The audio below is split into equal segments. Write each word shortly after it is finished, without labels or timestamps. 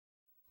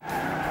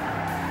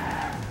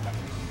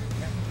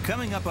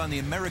Coming up on the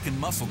American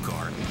Muscle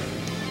Car,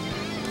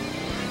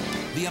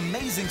 the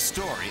amazing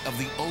story of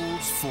the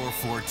Olds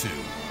 442.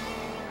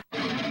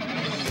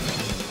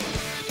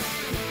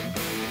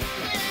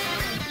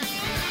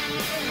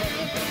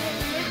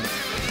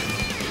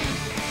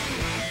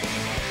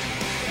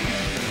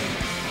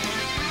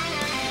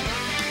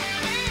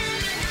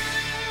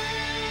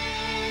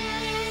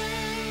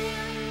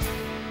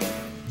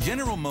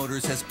 General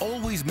Motors has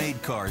always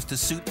made cars to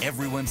suit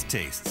everyone's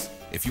tastes.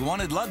 If you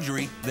wanted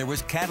luxury, there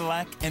was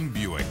Cadillac and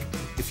Buick.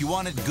 If you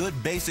wanted good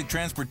basic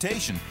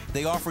transportation,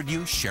 they offered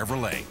you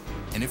Chevrolet.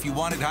 And if you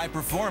wanted high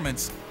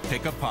performance,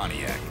 pick a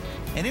Pontiac.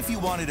 And if you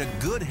wanted a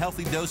good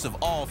healthy dose of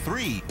all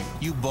three,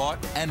 you bought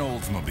an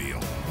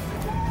Oldsmobile.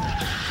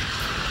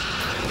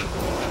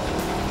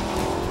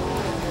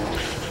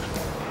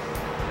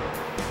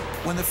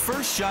 When the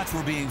first shots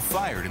were being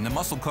fired in the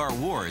muscle car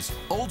wars,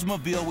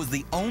 Oldsmobile was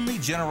the only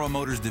General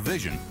Motors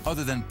division,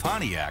 other than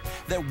Pontiac,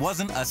 that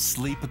wasn't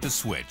asleep at the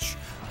switch.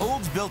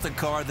 Olds built a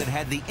car that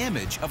had the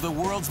image of the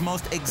world's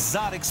most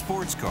exotic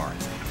sports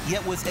cars,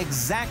 yet was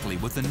exactly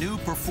what the new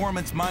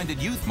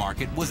performance-minded youth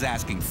market was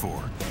asking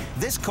for.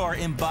 This car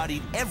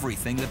embodied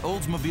everything that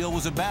Oldsmobile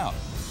was about: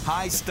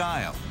 high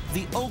style,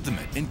 the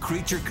ultimate in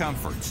creature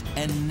comforts,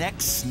 and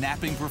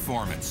neck-snapping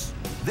performance.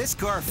 This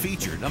car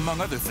featured, among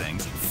other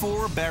things,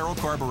 4-barrel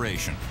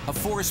carburation, a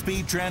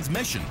 4-speed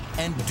transmission,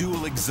 and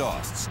dual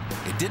exhausts.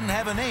 It didn't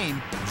have a name,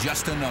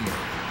 just a number.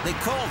 They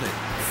called it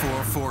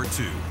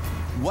 442.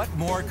 What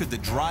more could the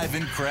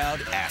drive-in crowd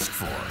ask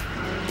for?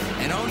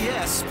 And oh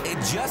yes, it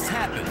just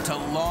happened to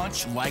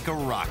launch like a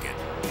rocket.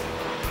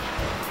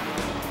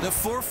 The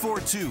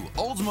 442,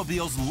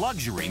 Oldsmobile's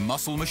luxury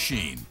muscle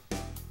machine.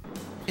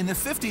 In the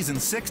 50s and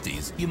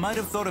 60s, you might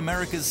have thought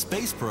America's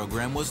space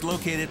program was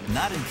located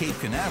not in Cape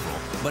Canaveral,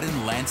 but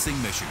in Lansing,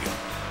 Michigan.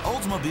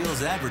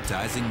 Oldsmobile's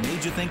advertising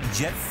made you think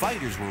jet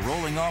fighters were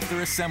rolling off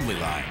their assembly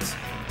lines.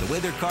 The way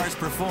their cars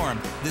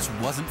performed, this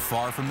wasn't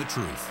far from the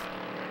truth.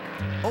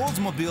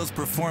 Oldsmobile's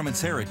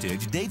performance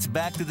heritage dates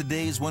back to the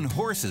days when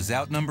horses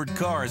outnumbered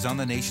cars on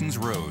the nation's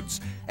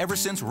roads. Ever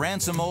since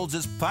Ransom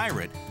Olds'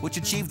 Pirate, which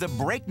achieved a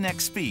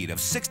breakneck speed of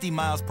 60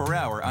 miles per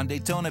hour on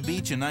Daytona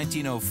Beach in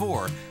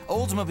 1904,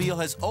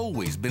 Oldsmobile has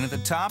always been at the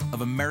top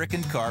of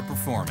American car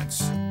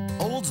performance.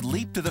 Olds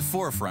leaped to the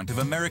forefront of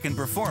American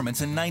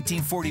performance in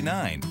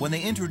 1949 when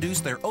they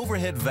introduced their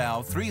overhead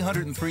valve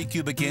 303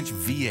 cubic inch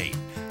V8.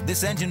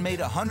 This engine made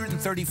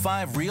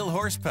 135 real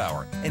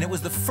horsepower, and it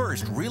was the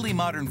first really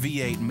modern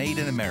V8 made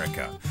in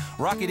America.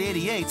 Rocket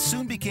 88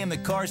 soon became the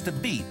cars to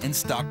beat in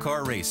stock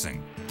car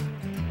racing.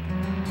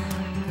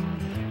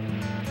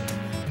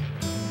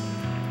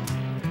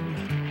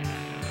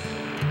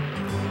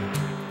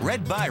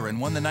 Red Byron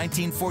won the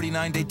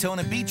 1949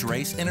 Daytona Beach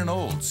race in an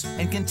Olds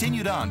and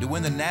continued on to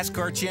win the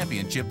NASCAR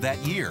championship that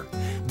year.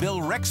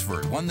 Bill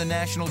Rexford won the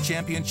national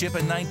championship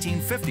in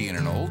 1950 in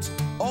an Olds.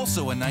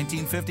 Also in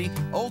 1950,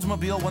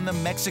 Oldsmobile won the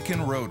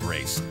Mexican Road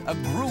Race, a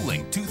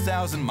grueling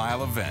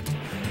 2,000-mile event.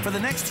 For the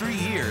next 3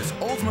 years,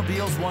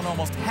 Oldsmobiles won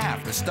almost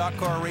half the stock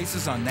car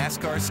races on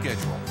NASCAR's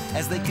schedule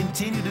as they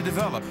continue to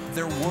develop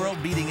their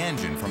world-beating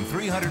engine from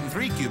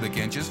 303 cubic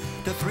inches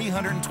to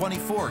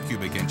 324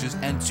 cubic inches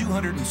and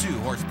 202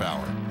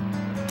 horsepower.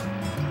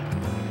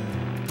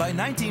 By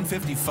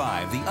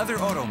 1955, the other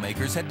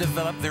automakers had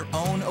developed their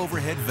own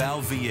overhead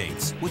valve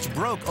V8s, which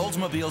broke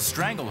Oldsmobile's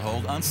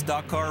stranglehold on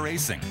stock car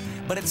racing.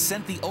 But it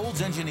sent the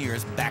Olds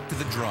engineers back to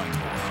the drawing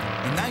board.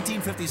 In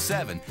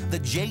 1957, the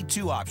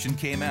J2 option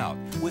came out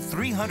with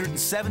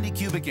 370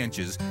 cubic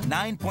inches,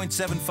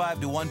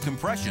 9.75-to-1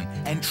 compression,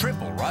 and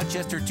triple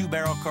Rochester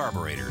 2-barrel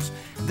carburetors.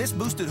 This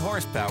boosted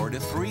horsepower to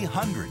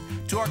 300,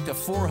 torque to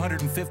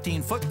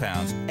 415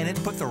 foot-pounds, and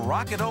it put the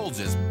Rocket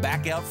Oldses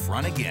back out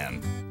front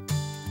again.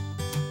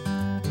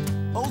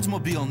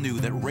 Oldsmobile knew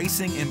that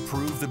racing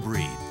improved the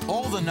breed.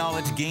 All the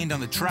knowledge gained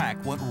on the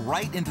track went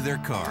right into their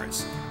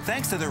cars.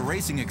 Thanks to their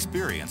racing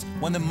experience,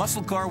 when the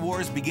muscle car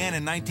wars began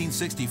in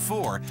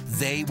 1964,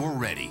 they were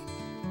ready.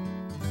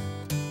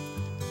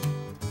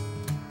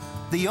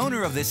 The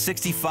owner of this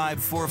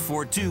 65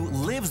 442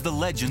 lives the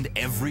legend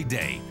every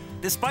day,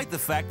 despite the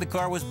fact the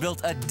car was built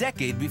a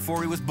decade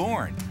before he was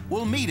born.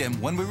 We'll meet him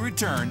when we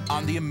return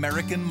on the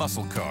American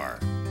Muscle Car.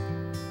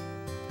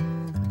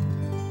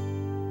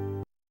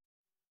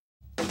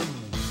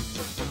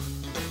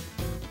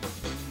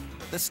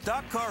 The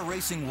stock car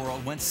racing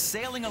world went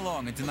sailing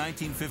along into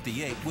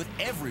 1958 with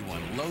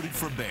everyone loaded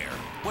for bear.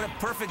 What a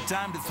perfect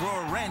time to throw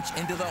a wrench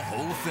into the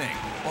whole thing.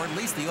 Or at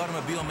least the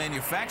Automobile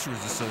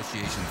Manufacturers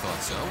Association thought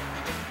so.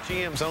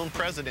 GM's own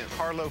president,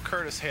 Harlow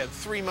Curtis, had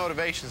 3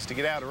 motivations to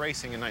get out of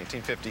racing in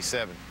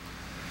 1957.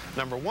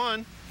 Number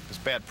 1 was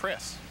bad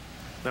press.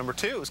 Number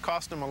 2, it was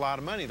costing them a lot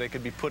of money they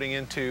could be putting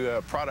into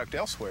a product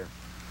elsewhere.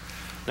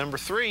 Number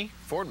 3,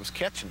 Ford was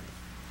catching them,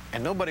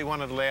 and nobody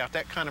wanted to lay out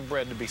that kind of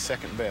bread to be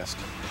second best.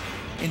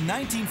 In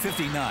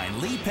 1959,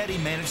 Lee Petty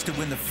managed to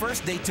win the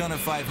first Daytona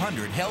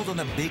 500 held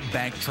on a big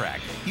bank track,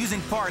 using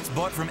parts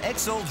bought from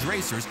ex-Olds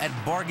racers at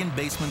bargain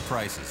basement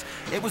prices.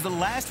 It was the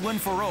last win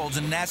for Olds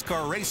in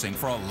NASCAR racing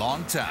for a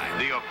long time.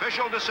 The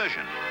official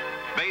decision.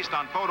 based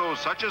on photos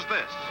such as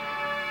this,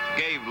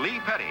 gave Lee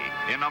Petty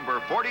in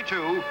number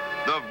 42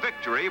 the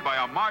victory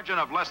by a margin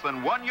of less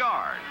than 1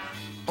 yard.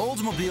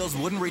 Oldsmobiles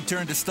wouldn't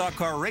return to stock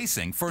car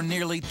racing for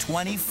nearly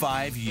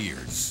 25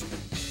 years.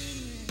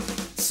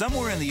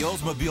 Somewhere in the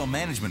Oldsmobile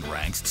management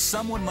ranks,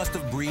 someone must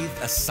have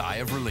breathed a sigh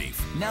of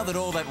relief now that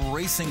all that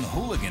racing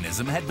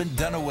hooliganism had been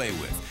done away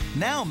with.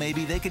 Now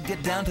maybe they could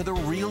get down to the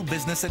real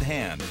business at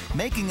hand,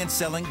 making and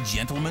selling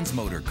gentlemen's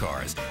motor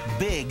cars.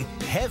 Big,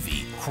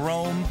 heavy,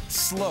 chrome,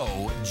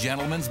 slow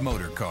gentlemen's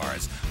motor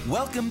cars.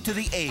 Welcome to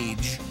the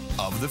age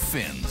of the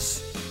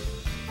fins.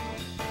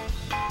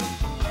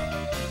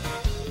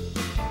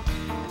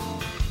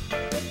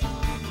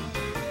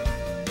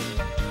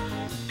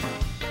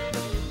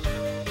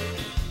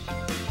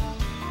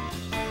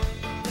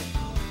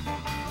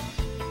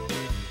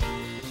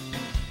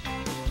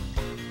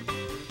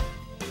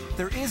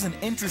 There is an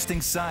interesting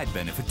side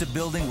benefit to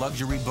building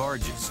luxury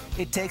barges.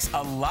 It takes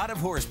a lot of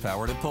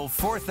horsepower to pull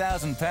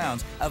 4,000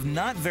 pounds of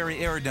not very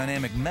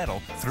aerodynamic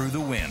metal through the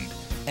wind,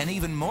 and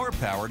even more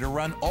power to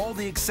run all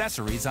the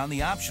accessories on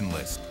the option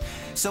list.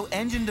 So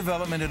engine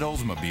development at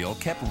Oldsmobile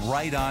kept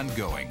right on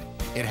going.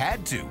 It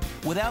had to.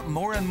 Without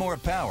more and more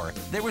power,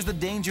 there was the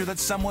danger that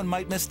someone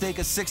might mistake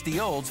a 60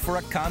 Olds for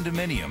a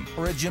condominium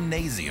or a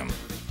gymnasium.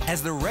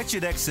 As the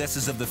wretched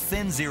excesses of the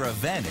fins era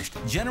vanished,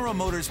 General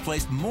Motors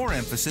placed more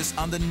emphasis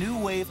on the new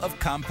wave of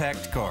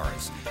compact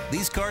cars.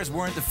 These cars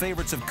weren't the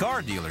favorites of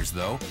car dealers,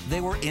 though. They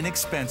were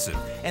inexpensive,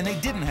 and they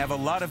didn't have a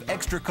lot of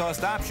extra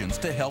cost options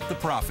to help the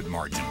profit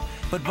margin.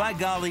 But by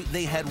golly,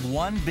 they had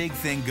one big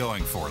thing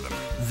going for them.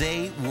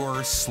 They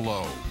were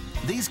slow.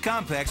 These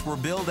compacts were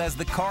billed as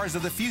the cars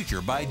of the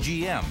future by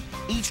GM.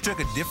 Each took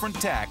a different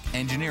tack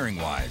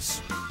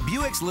engineering-wise.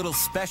 Buick's Little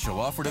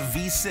Special offered a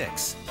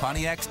V6.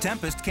 Pontiac's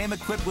Tempest came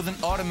equipped with an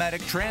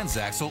automatic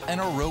transaxle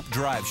and a rope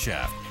drive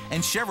shaft.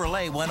 And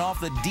Chevrolet went off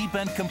the deep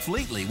end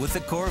completely with the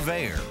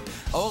Corvair.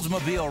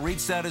 Oldsmobile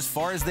reached out as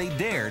far as they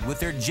dared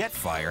with their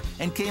Jetfire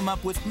and came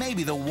up with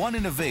maybe the one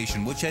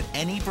innovation which had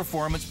any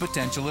performance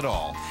potential at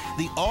all: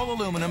 the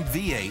all-aluminum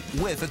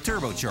V8 with a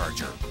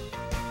turbocharger.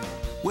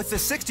 With the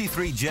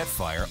 '63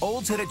 Jetfire,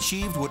 Olds had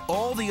achieved what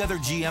all the other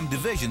GM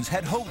divisions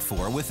had hoped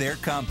for with their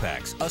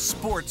compacts, a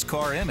sports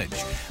car image.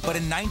 But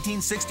in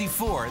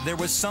 1964, there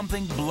was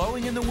something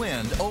blowing in the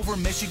wind over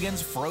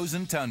Michigan's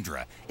frozen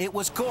tundra. It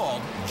was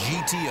called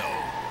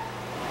GTO.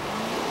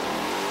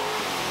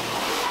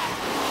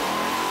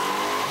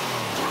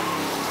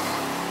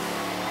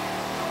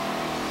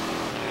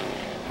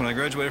 When I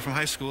graduated from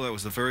high school, that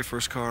was the very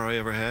first car I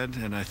ever had,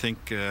 and I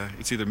think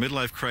it's either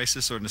midlife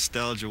crisis or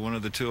nostalgia, one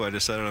of the two. I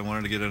decided I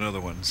wanted to get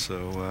another one,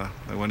 so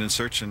I went in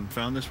search and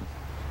found this one.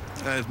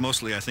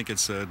 Mostly, I think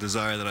it's a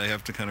desire that I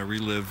have to kind of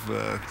relive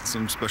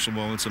some special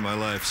moments in my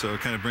life, so it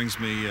kind of brings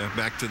me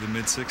back to the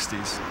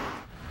mid-'60s.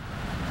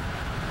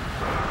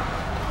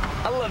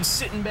 I love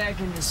sitting back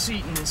in the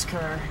seat in this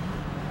car,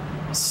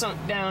 sunk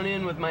down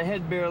in with my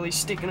head barely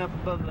sticking up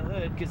above the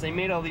hood, because they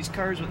made all these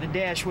cars with the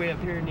dash way up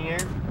here in the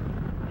air.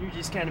 You're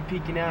just kind of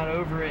peeking out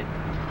over it,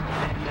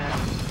 and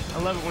I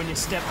love it when you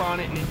step on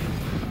it and it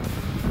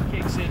just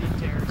kicks in and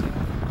tears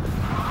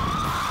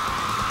out.